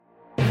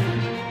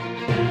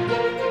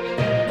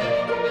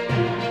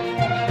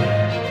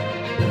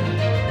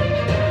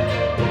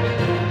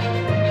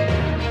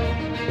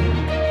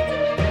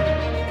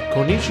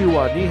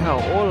Konnichiwa, ni hao,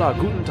 hola,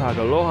 guten tag,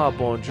 aloha,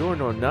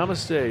 buongiorno,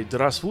 namaste,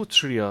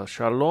 здравствуйте,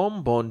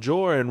 shalom,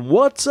 bonjour, and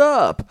what's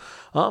up?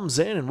 I'm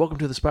Zan, and welcome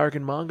to the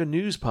Sparkin Manga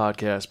News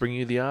Podcast, bringing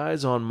you the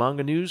eyes on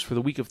manga news for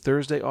the week of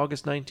Thursday,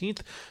 August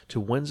 19th to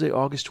Wednesday,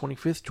 August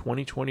 25th,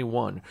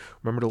 2021.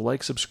 Remember to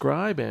like,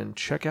 subscribe, and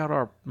check out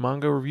our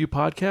manga review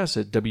podcast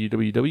at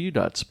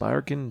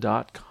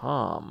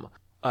www.sparkin.com.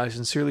 I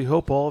sincerely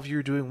hope all of you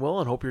are doing well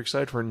and hope you're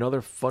excited for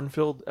another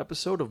fun-filled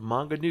episode of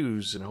Manga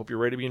News and hope you're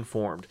ready to be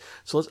informed.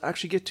 So let's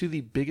actually get to the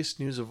biggest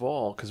news of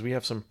all because we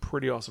have some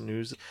pretty awesome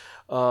news.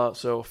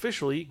 So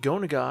officially, Go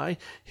Nagai,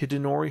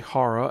 Hidenori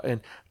Hara,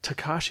 and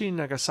Takashi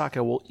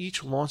Nagasaka will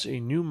each launch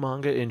a new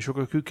manga in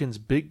Shogakukan's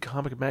Big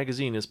Comic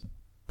magazine as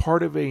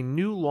part of a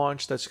new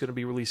launch that's going to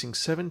be releasing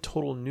 7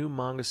 total new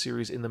manga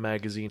series in the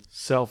magazine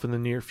itself in the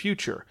near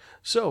future.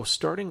 So,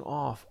 starting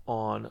off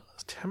on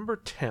September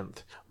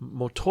 10th,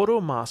 Motoro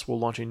Mas will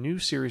launch a new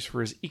series for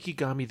his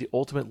Ikigami The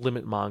Ultimate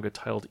Limit manga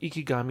titled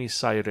Ikigami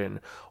Sairen,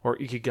 or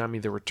Ikigami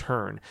The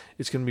Return.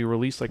 It's going to be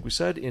released, like we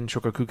said, in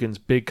Shogakukan's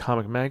Big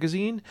Comic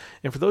magazine.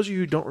 And for those of you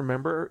who don't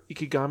remember,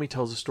 Ikigami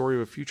tells the story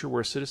of a future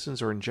where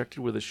citizens are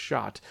injected with a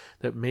shot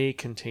that may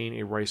contain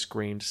a rice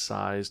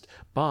grain-sized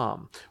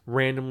bomb.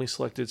 Randomly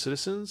selected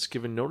citizens,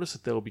 given notice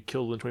that they'll be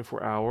killed in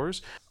 24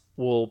 hours,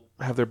 will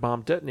have their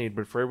bomb detonated,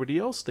 but for everybody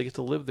else, they get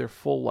to live their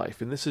full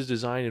life. And this is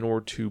designed in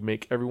order to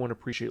make everyone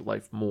appreciate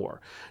life more.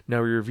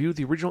 Now, we reviewed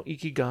the original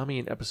Ikigami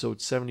in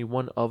episode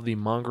 71 of the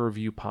Manga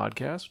Review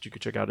podcast, which you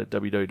can check out at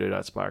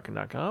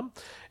www.sparkin.com.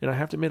 And I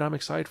have to admit, I'm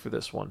excited for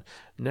this one.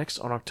 Next,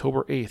 on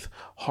October 8th,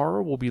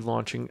 Hara will be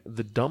launching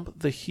the Dump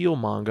the Heel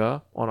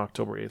manga on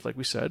October 8th, like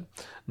we said.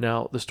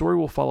 Now, the story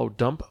will follow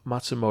Dump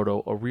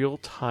Matsumoto, a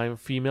real-time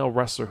female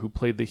wrestler who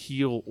played the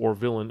heel or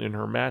villain in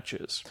her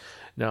matches.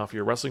 Now, if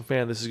you're a wrestling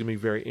fan, this is going to be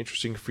very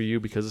interesting for you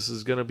because this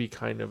is going to be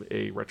kind of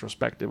a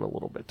retrospective a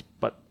little bit,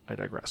 but I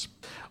digress.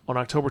 On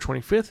October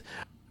 25th,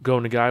 Go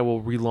Nagai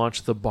will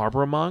relaunch the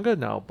Barbara manga.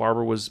 Now,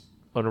 Barbara was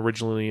an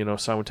originally,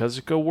 Osamu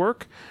Tezuka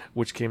work,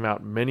 which came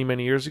out many,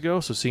 many years ago,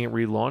 so seeing it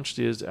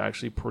relaunched is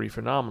actually pretty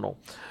phenomenal.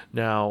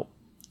 Now,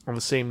 on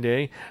the same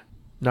day,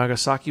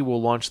 Nagasaki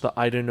will launch the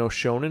Ida no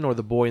Shonen, or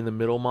the Boy in the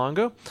Middle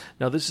manga.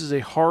 Now, this is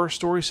a horror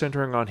story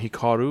centering on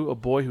Hikaru, a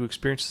boy who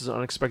experiences an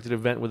unexpected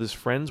event with his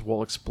friends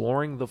while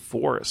exploring the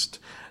forest.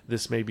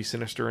 This may be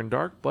sinister and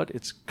dark, but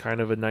it's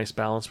kind of a nice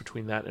balance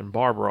between that and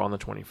Barbara on the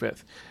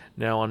 25th.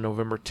 Now, on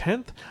November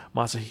 10th,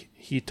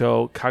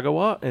 Masahito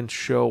Kagawa and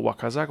Sho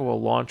Wakazaka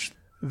will launch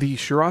the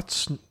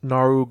Shiratsu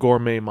Naru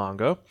Gourmet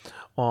manga.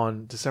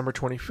 On December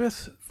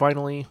 25th,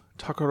 finally,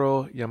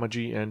 Takaro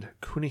Yamaji and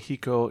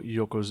Kunihiko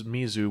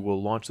Yokomizu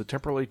will launch the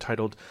temporarily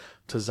titled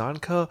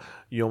Tazanka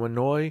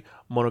Yomonoi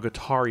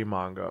Monogatari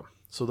manga.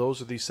 So those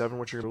are the 7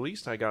 which are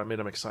released. I gotta admit,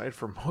 I'm excited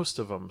for most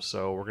of them,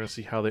 so we're gonna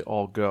see how they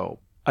all go.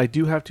 I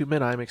do have to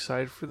admit I'm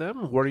excited for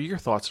them. What are your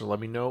thoughts? Or let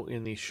me know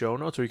in the show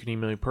notes, or you can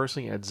email me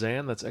personally at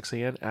Zan, that's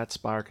Xan,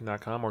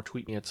 @Spiraken.com, or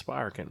tweet me at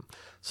Spiraken.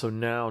 So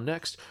now,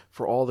 next,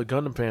 for all the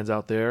Gundam fans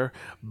out there,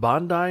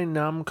 Bandai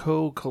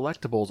Namco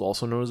Collectibles,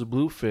 also known as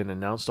Bluefin,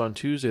 announced on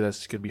Tuesday that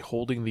it's going to be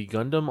holding the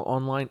Gundam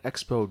Online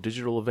Expo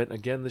digital event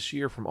again this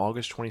year from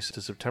August 26th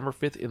to September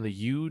 5th in the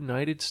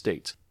United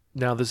States.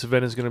 Now, this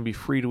event is going to be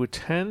free to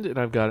attend, and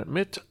I've got to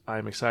admit,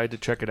 I'm excited to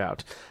check it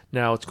out.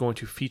 Now, it's going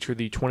to feature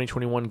the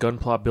 2021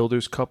 Gunpla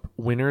Builders Cup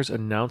Winners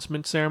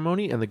Announcement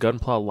Ceremony and the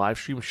Gunpla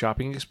Livestream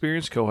Shopping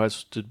Experience,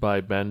 co-hosted by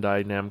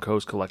Bandai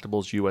Namco's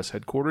Collectibles U.S.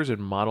 Headquarters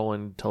and Model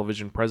and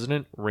Television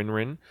President,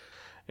 Rin.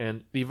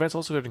 And the event's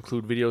also going to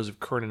include videos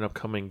of current and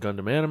upcoming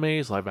Gundam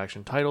animes,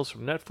 live-action titles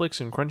from Netflix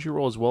and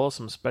Crunchyroll, as well as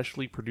some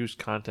specially produced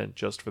content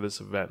just for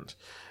this event.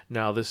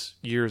 Now, this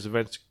year's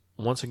event's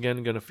once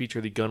again going to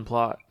feature the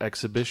Gunpla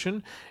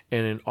exhibition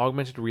and an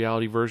augmented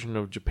reality version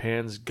of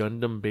Japan's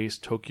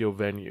Gundam-based Tokyo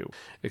venue.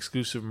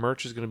 Exclusive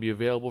merch is going to be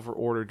available for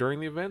order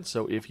during the event,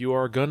 so if you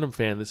are a Gundam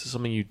fan, this is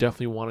something you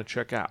definitely want to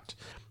check out.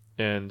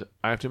 And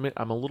I have to admit,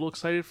 I'm a little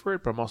excited for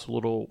it, but I'm also a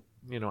little,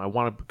 I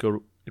want to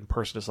go in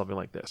person to something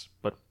like this.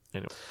 But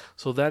anyway,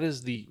 so that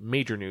is the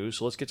major news.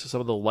 So let's get to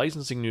some of the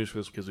licensing news for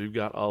this, because we've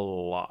got a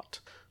lot.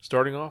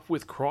 Starting off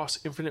with Cross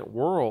Infinite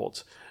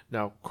Worlds.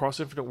 Now, Cross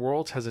Infinite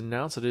Worlds has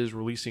announced that it is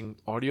releasing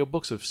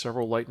audiobooks of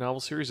several light novel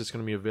series that's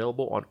going to be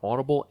available on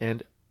Audible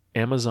and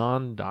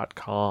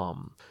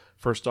Amazon.com.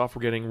 First off,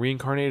 we're getting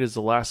Reincarnated as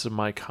the Last of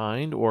My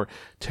Kind, or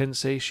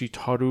Tensei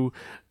Shitaru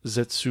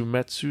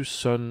Zetsumetsu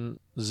Sun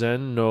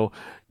Zen no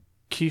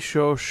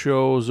Kisho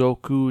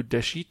Shozoku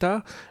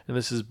Deshita, and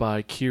this is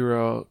by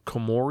Kira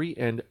Komori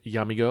and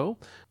Yamigo.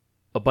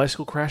 A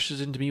bicycle crashes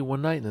into me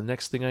one night, and the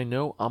next thing I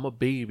know, I'm a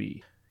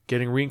baby.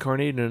 Getting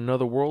reincarnated in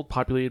another world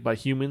populated by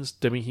humans,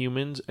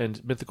 demi-humans,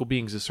 and mythical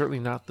beings is certainly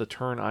not the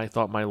turn I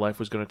thought my life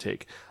was going to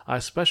take. I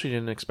especially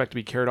didn't expect to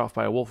be carried off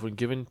by a wolf and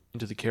given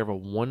into the care of a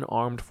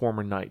one-armed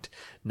former knight.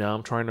 Now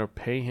I'm trying to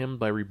repay him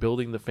by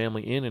rebuilding the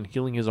family inn and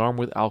healing his arm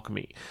with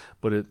alchemy.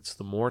 But it's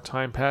the more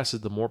time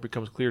passes, the more it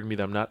becomes clear to me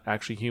that I'm not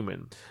actually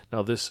human.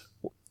 Now this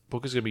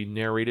book is going to be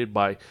narrated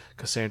by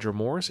Cassandra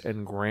Morris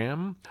and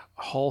Graham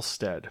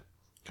Halstead.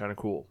 Kind of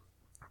cool.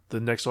 The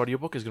next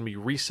audiobook is going to be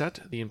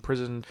Reset. The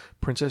imprisoned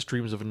princess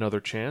dreams of another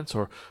chance,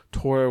 or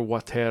Tore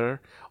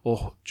Water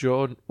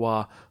Ojo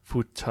wa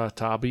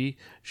Futatabi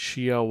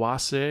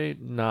Shiawase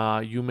na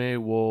Yume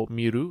wo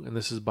Miru, and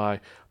this is by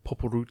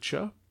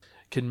Poporucha.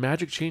 Can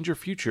magic change your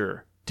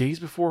future? Days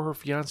before her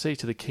fiancé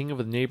to the king of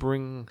the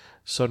neighboring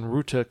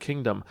Sunruta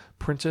kingdom,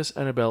 Princess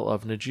Annabelle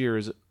of Najir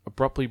is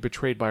abruptly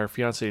betrayed by her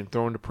fiancé and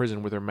thrown into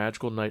prison with her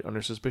magical knight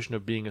under suspicion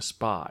of being a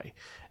spy.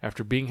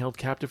 After being held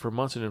captive for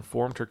months and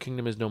informed her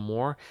kingdom is no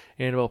more,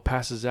 Annabelle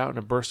passes out in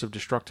a burst of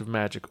destructive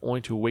magic,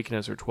 only to awaken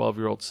as her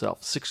 12-year-old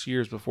self, 6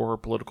 years before her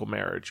political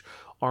marriage.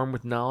 Armed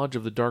with knowledge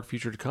of the dark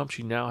future to come,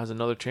 she now has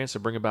another chance to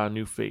bring about a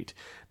new fate.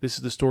 This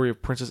is the story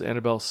of Princess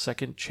Annabelle's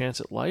second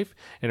chance at life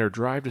and her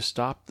drive to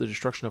stop the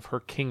destruction of her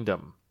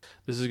kingdom.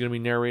 This is going to be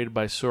narrated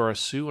by Sora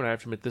Su, and I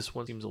have to admit this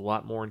one seems a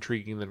lot more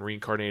intriguing than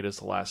Reincarnated as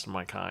the Last of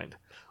My Kind.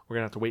 We're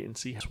going to have to wait and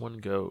see how this one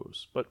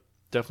goes. But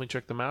definitely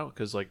check them out,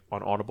 because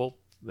on Audible,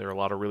 there are a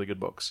lot of really good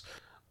books.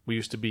 We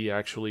used to be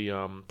actually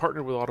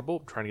partnered with Audible.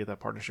 I'm trying to get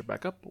that partnership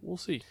back up, but we'll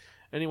see.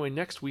 Anyway,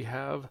 next we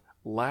have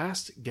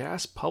Last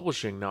Gasp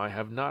Publishing. Now, I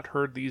have not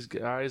heard these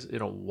guys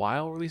in a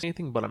while release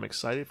anything, but I'm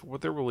excited for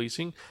what they're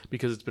releasing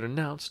because it's been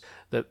announced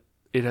that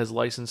it has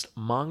licensed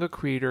manga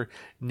creator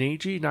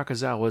Neji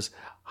Nakazawa's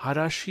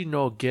Harashi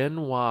no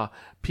Gen wa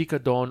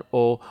Pikadon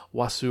o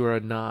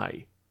Wasura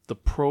Nai, the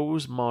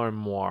prose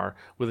memoir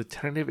with a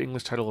tentative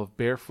English title of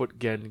Barefoot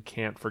Gen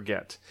Can't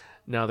Forget.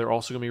 Now, they're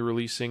also going to be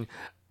releasing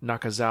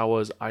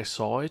Nakazawa's I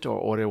Saw It, or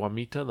Ore wa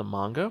Mita, the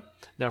manga.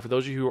 Now, for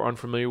those of you who are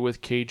unfamiliar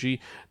with Keiji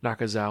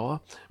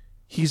Nakazawa,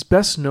 he's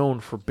best known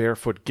for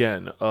Barefoot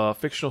Gen, a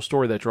fictional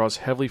story that draws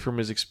heavily from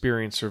his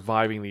experience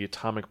surviving the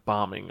atomic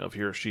bombing of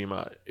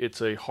Hiroshima.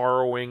 It's a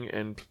harrowing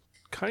and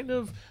kind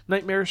of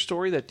nightmarish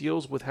story that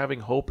deals with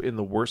having hope in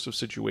the worst of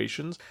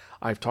situations.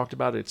 I've talked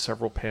about it at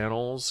several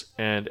panels,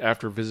 and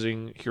after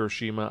visiting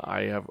Hiroshima,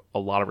 I have a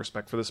lot of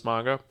respect for this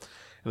manga.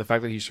 And the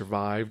fact that he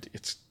survived,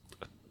 it's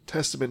a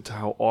testament to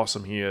how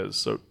awesome he is.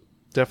 So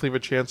definitely have a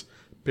chance.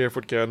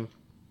 Barefoot Gen,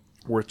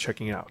 worth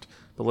checking out.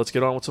 But let's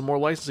get on with some more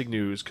licensing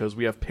news, because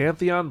we have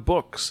Pantheon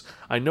Books.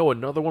 I know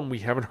another one we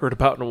haven't heard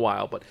about in a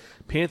while, but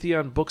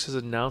Pantheon Books has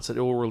announced that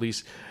it will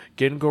release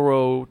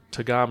Gengoro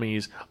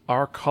Tagami's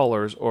Our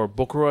Colors, or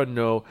Bokura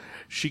no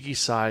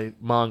Shikisai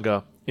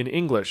manga, in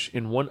English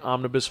in one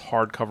omnibus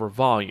hardcover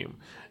volume.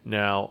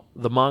 Now,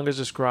 the manga is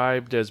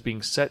described as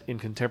being set in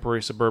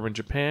contemporary suburban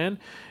Japan,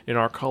 and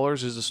Our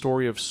Colors is the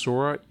story of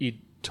Sora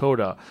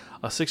Toda,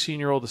 a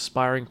 16-year-old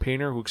aspiring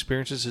painter who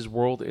experiences his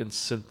world in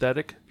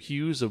synthetic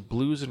hues of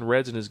blues and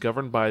reds and is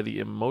governed by the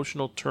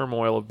emotional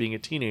turmoil of being a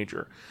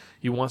teenager.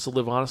 He wants to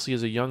live honestly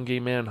as a young gay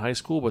man in high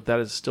school, but that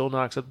is still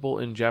not acceptable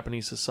in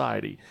Japanese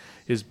society.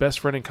 His best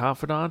friend and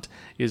confidant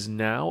is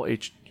now a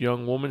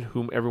young woman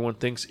whom everyone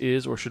thinks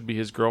is or should be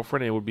his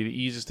girlfriend, and it would be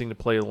the easiest thing to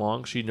play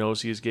along. She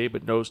knows he is gay,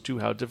 but knows too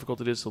how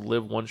difficult it is to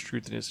live one's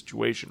truth in his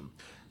situation.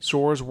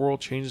 Sora's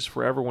world changes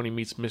forever when he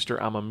meets Mr.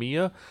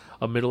 Amamiya,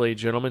 a middle-aged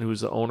gentleman who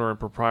is the owner and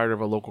proprietor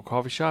of a local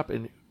coffee shop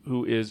and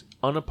who is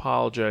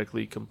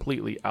unapologetically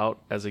completely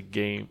out as a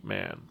gay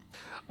man.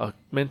 A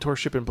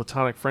mentorship and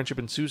platonic friendship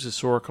ensues as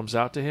Sora comes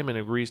out to him and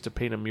agrees to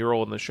paint a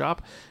mural in the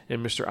shop,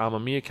 and Mr.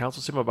 Amamiya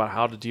counsels him about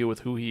how to deal with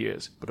who he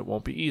is. But it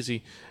won't be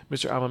easy.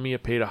 Mr.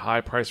 Amamiya paid a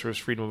high price for his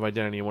freedom of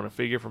identity, and when a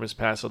figure from his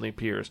past suddenly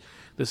appears,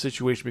 this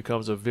situation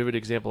becomes a vivid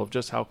example of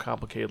just how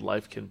complicated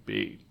life can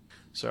be.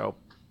 So,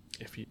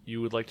 if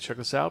you would like to check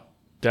this out,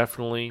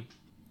 definitely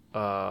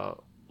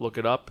look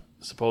it up.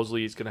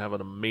 Supposedly, it's going to have an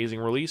amazing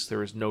release.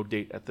 There is no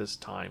date at this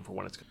time for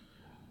when it's going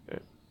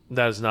to.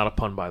 That is not a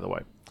pun, by the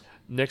way.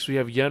 Next, we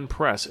have Yen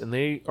Press, and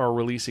they are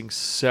releasing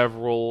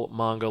several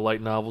manga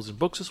light novels and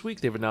books this week.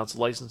 They've announced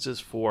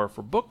licenses for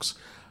books.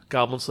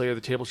 Goblin Slayer,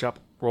 the tabletop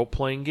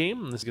role-playing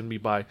game. And this is going to be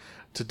by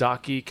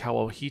Tadaki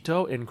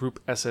Kawahito and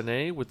Group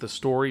SNA, with the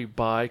story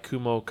by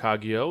Kumo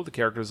Kagyo, the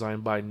character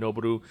design by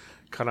Noboru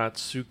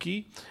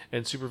Kanatsuki,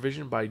 and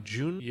supervision by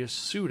Jun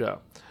Yasuda.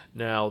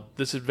 Now,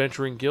 this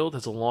adventuring guild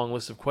has a long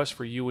list of quests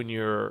for you and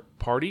your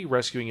party,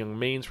 rescuing young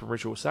maidens from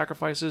ritual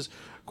sacrifices,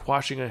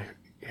 quashing a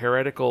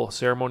heretical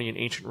ceremony in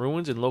ancient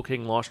ruins, and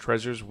locating lost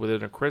treasures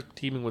within a crypt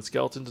teeming with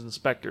skeletons and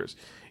specters.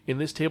 In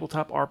this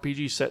tabletop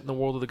RPG set in the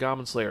world of the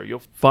Goblin Slayer,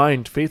 you'll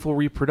find faithful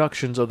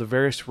reproductions of the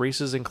various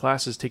races and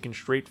classes taken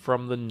straight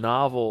from the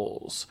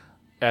novels.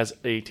 As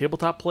a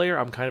tabletop player,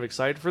 I'm kind of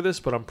excited for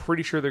this, but I'm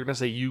pretty sure they're going to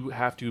say you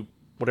have to,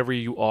 whatever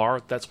you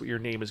are, that's what your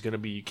name is going to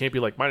be. You can't be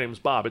like, my name is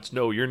Bob. It's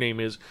no, your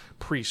name is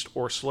Priest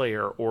or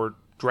Slayer or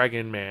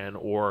Dragon Man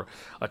or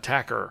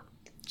Attacker.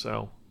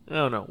 So, I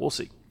don't know. We'll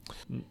see.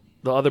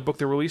 The other book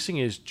they're releasing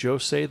is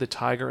Josei, the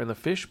Tiger and the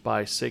Fish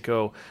by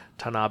Seiko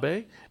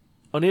Tanabe.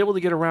 Unable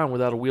to get around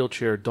without a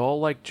wheelchair,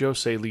 doll-like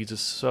Josei leads a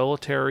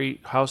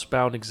solitary,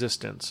 housebound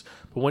existence.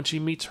 But when she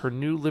meets her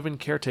new live-in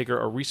caretaker,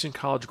 a recent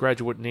college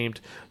graduate named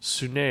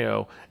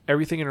Tsuneo,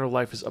 everything in her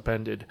life is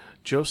upended.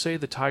 Josei,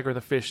 the Tiger and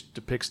the Fish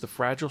depicts the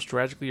fragile,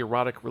 tragically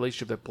erotic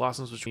relationship that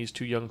blossoms between these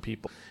two young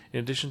people. In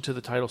addition to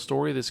the title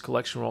story, this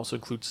collection will also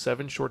include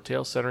 7 short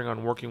tales centering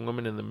on working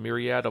women and the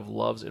myriad of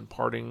loves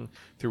imparting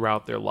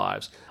throughout their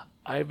lives.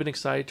 I've been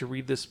excited to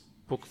read this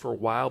book for a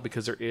while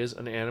because there is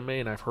an anime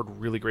and I've heard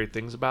really great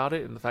things about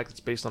it. And the fact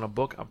it's based on a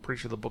book, I'm pretty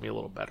sure the book will be a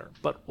little better.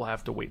 But we'll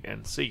have to wait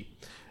and see.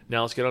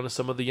 Now let's get on to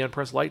some of the Yen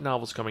Press light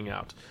novels coming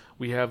out.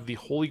 We have The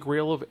Holy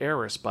Grail of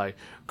Eris by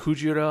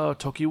Kujira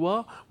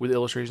Tokiwa with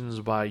illustrations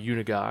by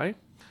Unigai.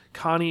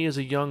 Connie is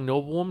a young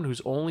noblewoman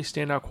whose only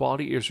standout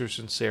quality is her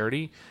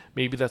sincerity.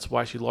 Maybe that's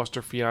why she lost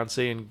her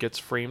fiancé and gets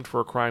framed for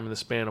a crime in the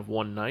span of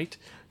one night.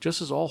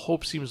 Just as all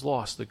hope seems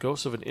lost, the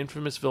ghost of an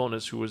infamous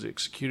villainess who was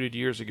executed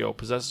years ago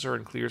possesses her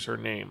and clears her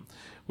name.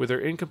 With her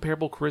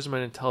incomparable charisma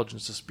and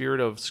intelligence, the spirit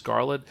of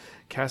Scarlet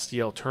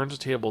Castiel turns the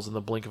tables in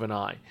the blink of an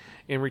eye.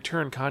 In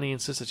return, Connie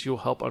insists that she will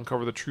help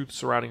uncover the truth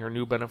surrounding her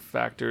new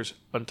benefactor's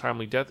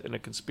untimely death in a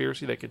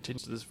conspiracy that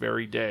continues to this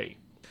very day.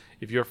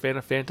 If you're a fan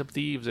of Phantom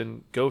Thieves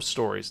and ghost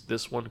stories,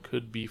 this one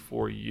could be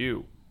for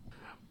you.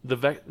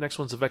 The next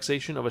one's The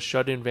Vexation of a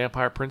Shut-In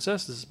Vampire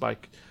Princess. This is by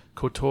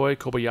Kotoi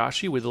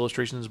Kobayashi with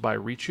illustrations by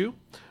Richu.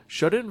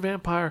 Shut-in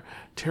vampire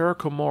Tara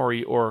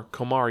Komori, or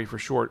Komari for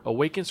short,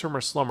 awakens from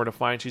her slumber to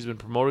find she's been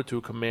promoted to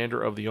a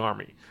commander of the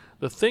army.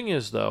 The thing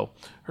is, though,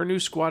 her new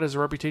squad has a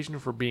reputation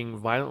for being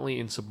violently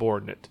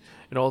insubordinate,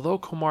 and although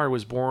Komari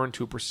was born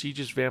to a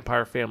prestigious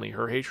vampire family,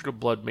 her hatred of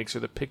blood makes her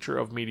the picture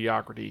of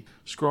mediocrity,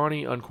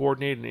 scrawny,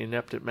 uncoordinated, and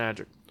inept at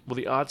magic. Will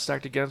the odds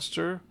stacked against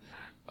her?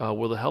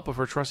 Will the help of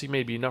her trusty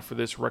maid be enough for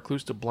this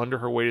recluse to blunder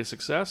her way to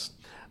success?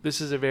 This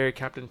is a very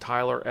Captain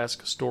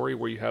Tyler-esque story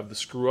where you have the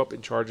screw-up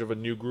in charge of a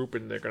new group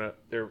and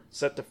they're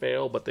set to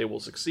fail, but they will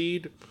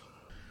succeed.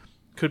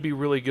 Could be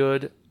really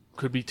good.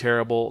 Could be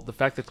terrible. The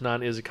fact that it's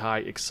not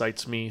isekai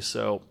excites me,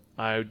 so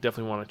I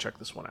definitely want to check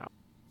this one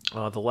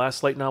out. The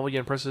last light novel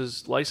Yen Press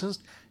is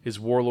licensed is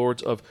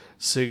Warlords of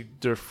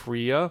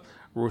Sigdefria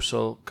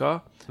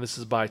Rusoka. This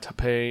is by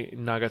Tappei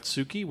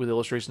Nagatsuki with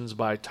illustrations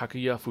by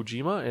Takuya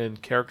Fujima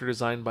and character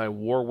design by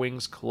War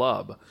Wings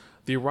Club.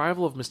 The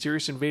arrival of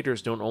mysterious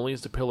invaders known only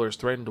as the Pillars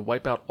threaten to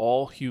wipe out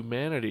all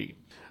humanity.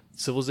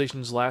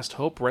 Civilization's last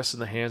hope rests in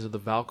the hands of the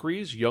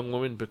Valkyries, young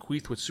women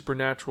bequeathed with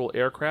supernatural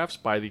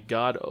aircrafts by the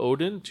god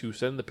Odin to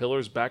send the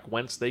Pillars back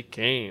whence they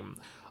came.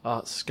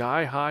 A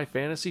sky-high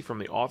fantasy from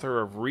the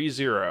author of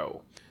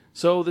ReZero.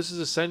 So this is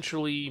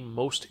essentially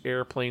most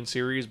airplane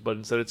series, but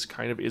instead it's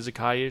kind of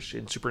isekai-ish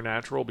and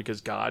supernatural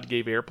because God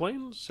gave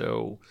airplanes,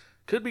 so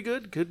could be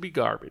good, could be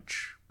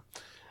garbage.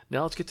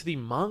 Now let's get to the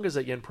mangas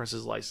that Yen Press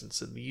is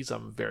licensed, and these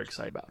I'm very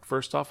excited about.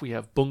 First off, we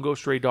have Bungo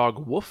Stray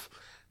Dog Wolf.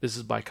 This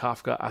is by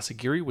Kafka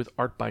Asagiri with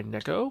art by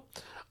Neko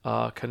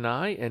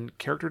Kanai and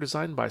character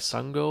design by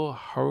Sango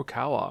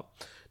Harukawa.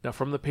 Now,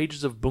 from the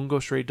pages of Bungo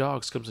Stray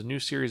Dogs comes a new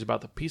series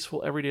about the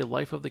peaceful everyday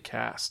life of the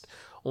cast.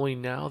 Only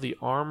now the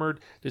armored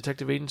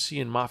detective agency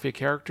and mafia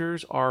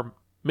characters are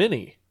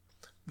many.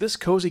 This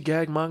cozy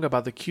gag manga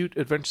about the cute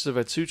adventures of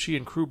Atsushi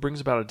and crew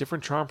brings about a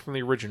different charm from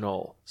the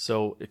original.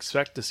 So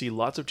expect to see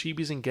lots of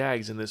chibis and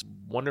gags in this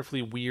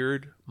wonderfully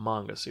weird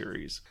manga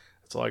series.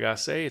 That's all I gotta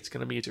say. It's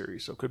gonna be a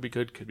series, so could be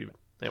good, could be bad.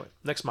 Anyway,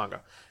 next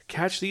manga.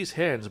 Catch These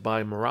Hands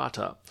by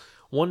Murata.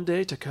 One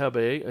day,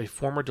 Takabe, a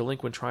former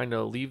delinquent trying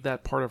to leave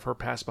that part of her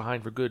past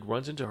behind for good,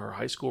 runs into her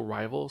high school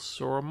rival,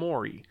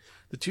 Soramori.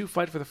 The two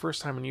fight for the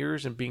first time in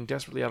years, and being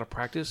desperately out of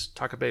practice,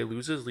 Takabe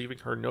loses, leaving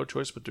her no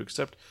choice but to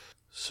accept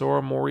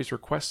Soramori's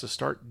request to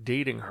start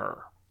dating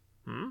her.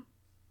 A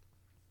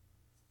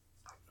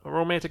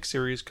romantic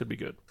series could be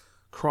good.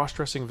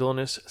 Cross-dressing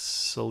villainess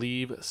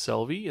Salive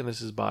Selvi, and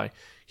this is by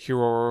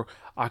Hiroro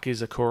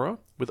Akizakura,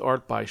 with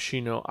art by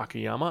Shino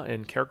Akiyama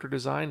and character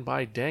design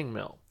by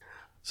Dangmill.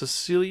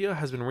 Cecilia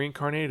has been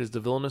reincarnated as the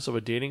villainess of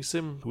a dating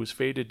sim who is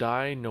fated to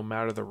die no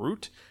matter the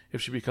route.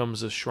 If she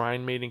becomes a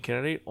shrine maiden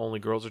candidate, only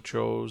girls are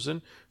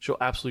chosen. She'll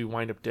absolutely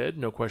wind up dead,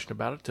 no question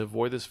about it. To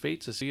avoid this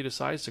fate, Cecilia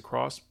decides to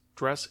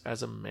cross-dress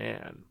as a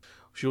man.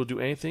 She will do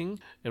anything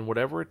and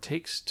whatever it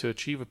takes to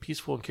achieve a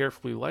peaceful and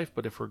carefree life,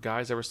 but if her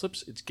guise ever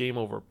slips, it's game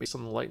over. Based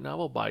on the light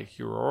novel by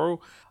Hiroro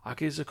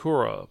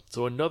Akizakura.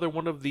 So another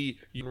one of the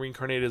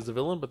reincarnated as the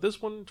villain, but this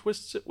one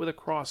twists it with a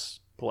cross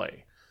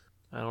play.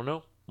 I don't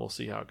know. We'll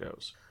see how it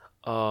goes.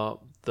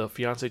 The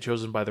Fiancé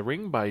Chosen by the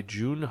Ring by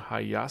Jun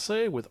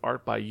Hayase with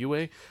art by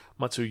Yue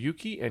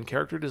Matsuyuki and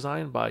character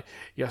design by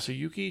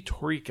Yasuyuki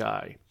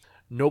Torikai.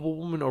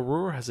 Noblewoman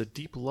Aurora has a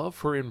deep love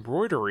for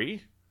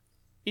embroidery.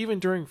 Even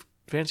during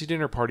fancy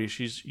dinner parties,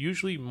 she's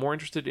usually more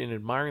interested in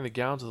admiring the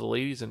gowns of the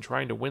ladies than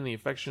trying to win the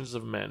affections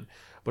of men.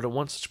 But at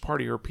one such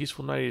party, her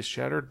peaceful night is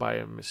shattered by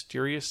a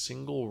mysterious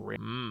single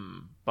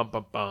ring. Bum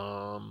bum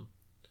bum.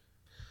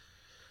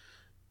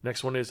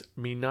 Next one is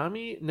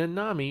Minami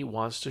Nanami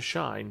Wants to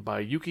Shine by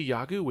Yuki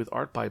Yagu with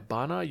art by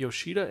Bana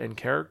Yoshida and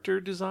character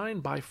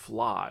design by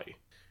Fly.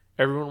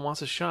 Everyone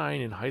wants to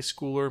shine, and high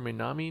schooler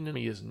Minami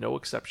Nanami is no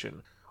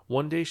exception.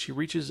 One day she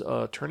reaches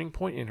a turning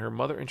point and her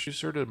mother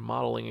introduces her to the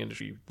modeling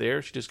industry.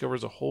 There she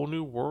discovers a whole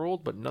new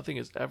world, but nothing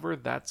is ever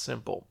that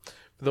simple.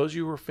 For those of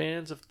you who are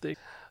fans of things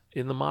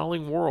in the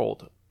modeling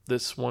world,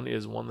 this one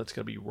is one that's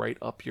going to be right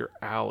up your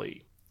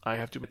alley. I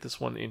have to admit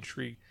this one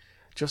intrigued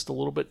just a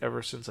little bit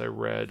ever since I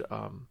read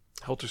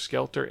Helter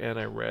Skelter and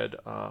I read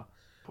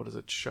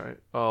Shine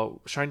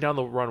Down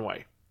the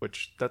Runway,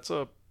 which that's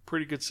a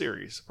pretty good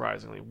series,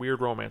 surprisingly.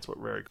 Weird romance, but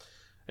very good.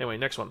 Anyway,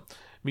 next one.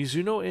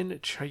 Mizuno in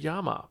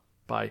Chayama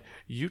by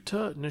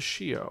Yuta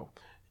Nishio.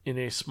 In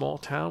a small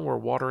town where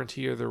water and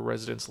tea are the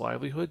residents'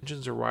 livelihood,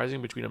 tensions are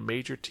rising between a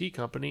major tea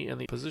company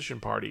and the opposition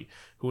party,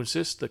 who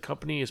insists the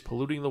company is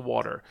polluting the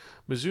water.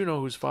 Mizuno,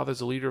 whose father is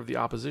the leader of the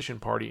opposition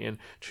party, and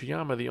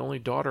Chiyama, the only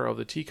daughter of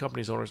the tea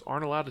company's owners,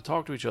 aren't allowed to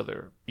talk to each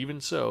other.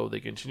 Even so, they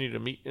continue to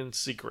meet in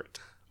secret.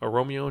 A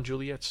Romeo and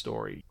Juliet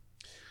story.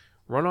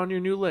 Run on Your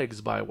New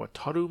Legs by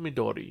Wataru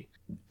Midori.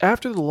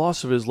 After the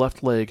loss of his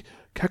left leg,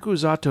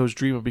 Kakuzato's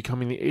dream of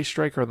becoming the ace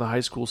striker on the high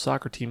school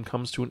soccer team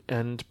comes to an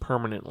end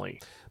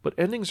permanently. But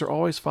endings are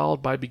always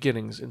followed by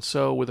beginnings, and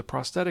so, with a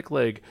prosthetic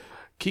leg,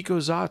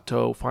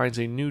 Kikuzato finds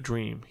a new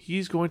dream.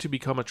 He's going to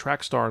become a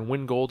track star and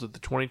win gold at the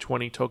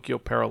 2020 Tokyo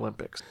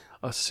Paralympics.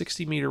 A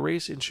 60-meter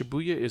race in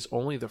Shibuya is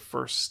only the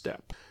first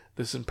step.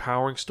 This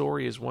empowering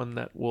story is one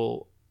that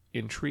will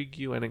intrigue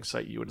you and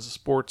excite you. And as a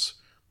sports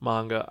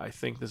manga, I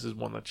think this is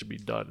one that should be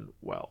done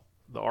well.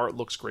 The art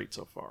looks great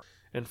so far.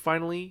 And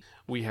finally,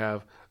 we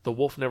have The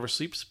Wolf Never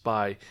Sleeps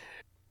by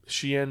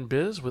Shien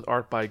Biz, with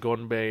art by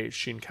Gonbei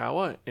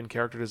Shinkawa and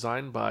character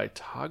design by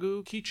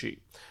Tagu Kichi.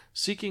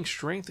 Seeking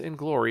strength and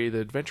glory, the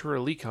adventurer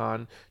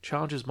Likon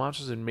challenges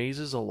monsters and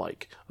mazes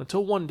alike,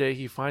 until one day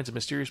he finds a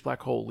mysterious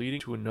black hole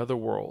leading to another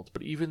world.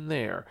 But even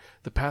there,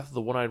 the path of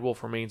the one-eyed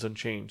wolf remains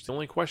unchanged. The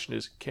only question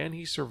is, can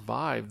he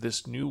survive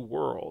this new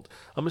world?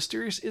 A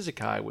mysterious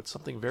isekai with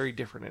something very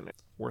different in it.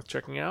 Worth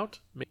checking out?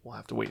 We'll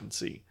have to wait and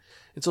see.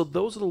 And so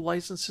those are the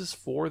licenses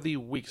for the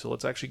week. So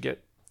let's actually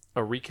get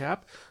a recap.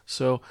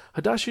 So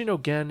Hadashi no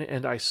Gen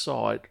and I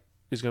Saw It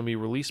is going to be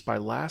released by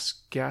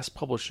Last Gasp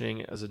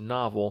Publishing as a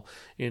novel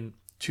in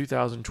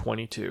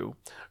 2022.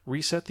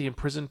 Reset, the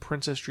Imprisoned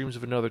Princess Dreams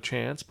of Another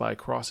Chance by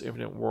Cross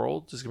Infinite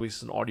Worlds is going to be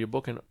released as an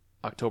audiobook in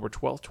October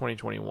 12th,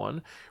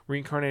 2021.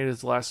 Reincarnated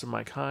as the Last of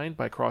My Kind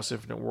by Cross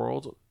Infinite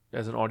Worlds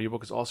as an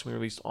audiobook is also going to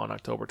be released on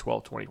October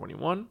 12th,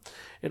 2021.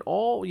 And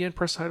all Yen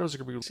Press titles are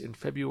going to be released in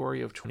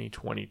February of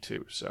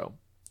 2022. So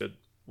good.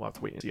 We'll have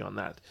to wait and see on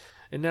that.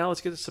 And now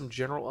let's get to some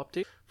general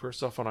updates.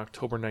 First off, on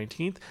October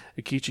 19th,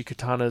 Akichi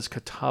Katana's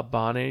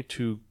Katabane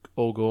to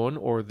Ogon,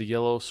 or The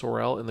Yellow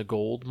Sorrel in the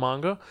Gold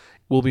manga,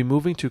 will be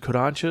moving to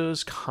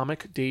Kodansha's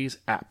Comic Days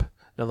app.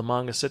 Now, the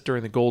manga is set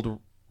during the gold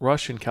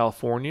rush in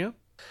California.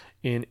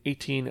 In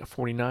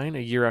 1849, a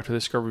year after the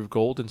discovery of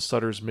gold in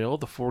Sutter's Mill,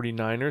 the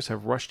 49ers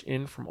have rushed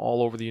in from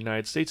all over the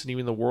United States and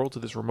even the world to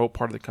this remote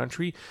part of the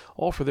country,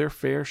 all for their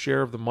fair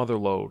share of the mother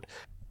lode.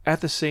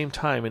 At the same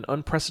time, an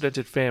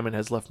unprecedented famine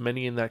has left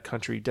many in that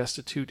country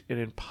destitute and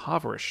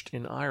impoverished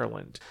in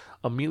Ireland.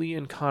 Amelia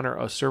and Connor,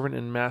 a servant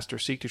and master,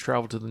 seek to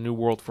travel to the New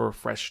World for a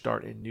fresh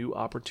start and new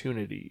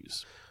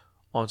opportunities.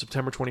 On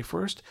September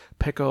 21st,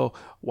 Peko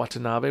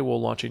Watanabe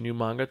will launch a new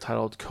manga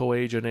titled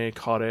Koei Jane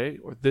Kare,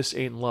 or This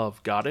Ain't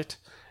Love, Got It?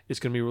 It's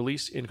going to be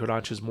released in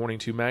Kodansha's Morning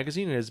 2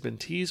 magazine and has been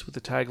teased with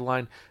the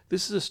tagline,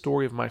 "This is a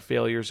story of my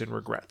failures and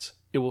regrets."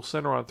 It will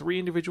center on 3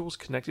 individuals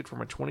connected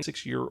from a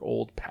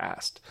 26-year-old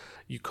past.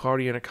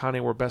 Yukari and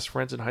Akane were best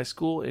friends in high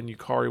school, and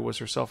Yukari was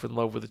herself in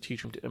love with a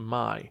teacher named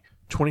Imai.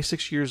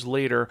 26 years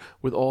later,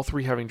 with all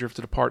 3 having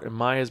drifted apart,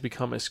 Imai has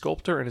become a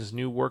sculptor, and his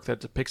new work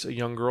that depicts a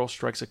young girl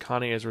strikes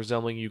Akane as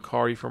resembling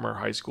Yukari from her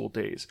high school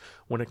days.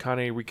 When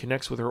Akane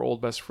reconnects with her old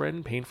best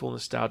friend, painful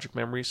nostalgic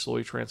memories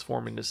slowly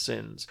transform into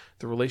sins.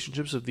 The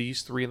relationships of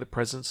these 3 in the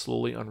present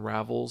slowly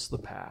unravels the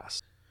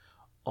past.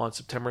 On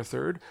September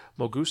 3rd,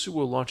 Mogusu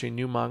will launch a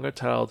new manga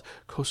titled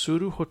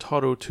Kosuru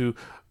Hotaru to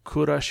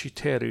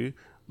Kurashiteru,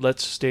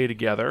 Let's Stay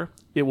Together.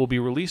 It will be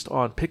released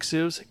on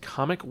Pixiv's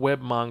comic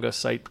web manga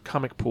site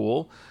Comic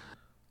Pool.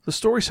 The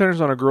story centers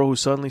on a girl who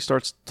suddenly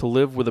starts to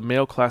live with a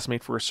male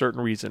classmate for a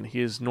certain reason.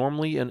 He is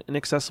normally an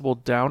inaccessible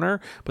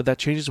downer, but that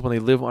changes when they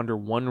live under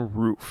one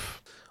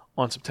roof.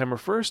 On September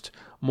 1st,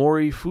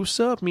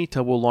 Morifusa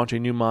Mita will launch a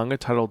new manga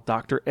titled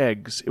Dr.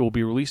 Eggs. It will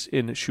be released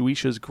in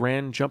Shueisha's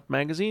Grand Jump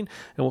magazine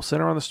and will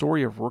center on the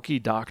story of rookie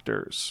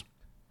doctors.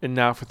 And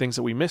now for things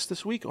that we missed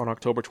this week. On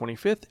October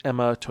 25th,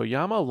 Emma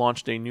Toyama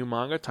launched a new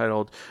manga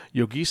titled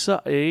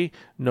Yogisa A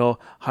no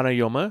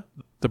Hanayome,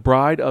 The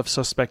Bride of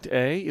Suspect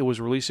A. It was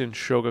released in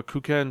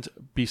Shogakuken's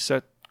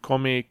Bisette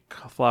Kome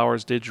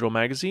Flowers digital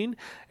magazine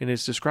and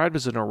is described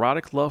as an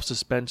erotic love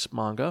suspense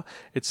manga.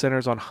 It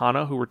centers on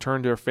Hana, who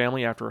returned to her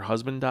family after her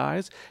husband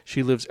dies.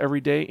 She lives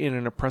every day in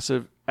an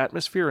oppressive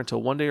atmosphere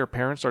until one day her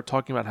parents start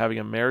talking about having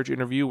a marriage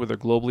interview with a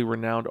globally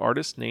renowned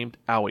artist named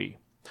Aoi.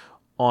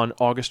 On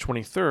August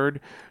 23rd,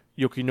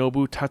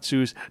 Yokinobu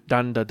Tatsu's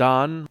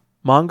Dandadan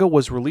manga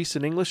was released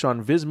in English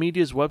on Viz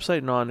Media's website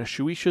and on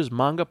Shueisha's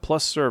Manga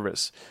Plus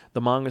service. The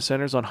manga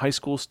centers on high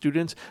school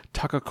students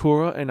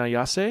Takakura and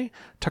Ayase.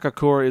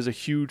 Takakura is a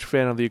huge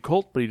fan of the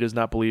occult, but he does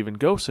not believe in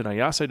ghosts, and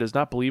Ayase does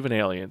not believe in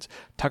aliens.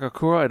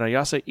 Takakura and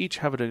Ayase each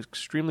have an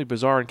extremely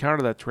bizarre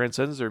encounter that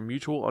transcends their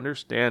mutual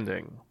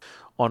understanding.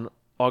 On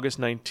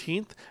August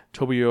 19th,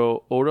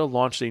 Tobio Oda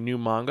launched a new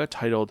manga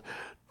titled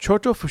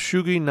Choto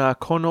Fushigi na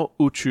Kono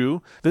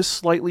Uchu, This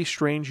Slightly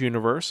Strange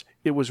Universe.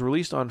 It was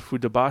released on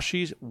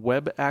Fudabashi's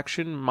web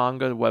action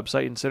manga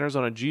website and centers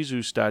on a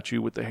Jizu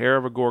statue with the hair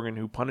of a gorgon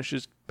who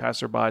punishes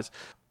passerbys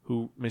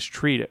who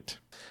mistreat it.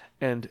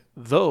 And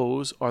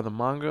those are the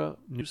manga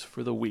news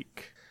for the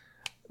week.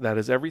 That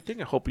is everything.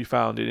 I hope you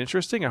found it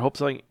interesting. I hope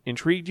something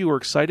intrigued you or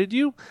excited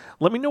you.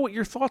 Let me know what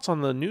your thoughts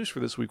on the news for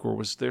this week were.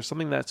 Was there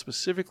something that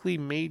specifically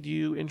made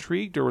you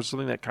intrigued, or was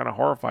something that kind of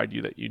horrified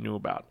you that you knew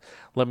about?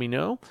 Let me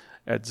know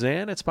at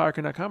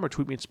zan@spirekin.com or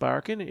tweet me at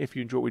Spirekin. If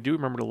you enjoy what we do,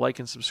 remember to like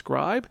and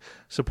subscribe.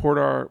 Support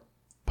our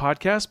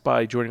podcast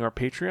by joining our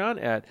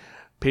Patreon at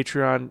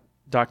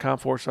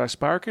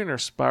patreon.com/Spirekin or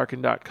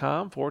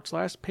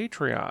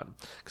spirekin.com/Patreon,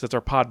 because that's our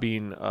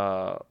Podbean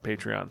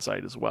Patreon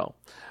site as well.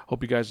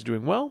 Hope you guys are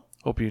doing well.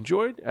 Hope you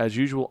enjoyed. As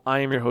usual, I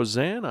am your host,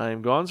 Zan. I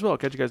am Gonzville. I'll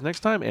catch you guys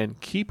next time,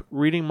 and keep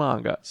reading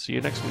manga. See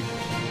you next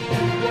week.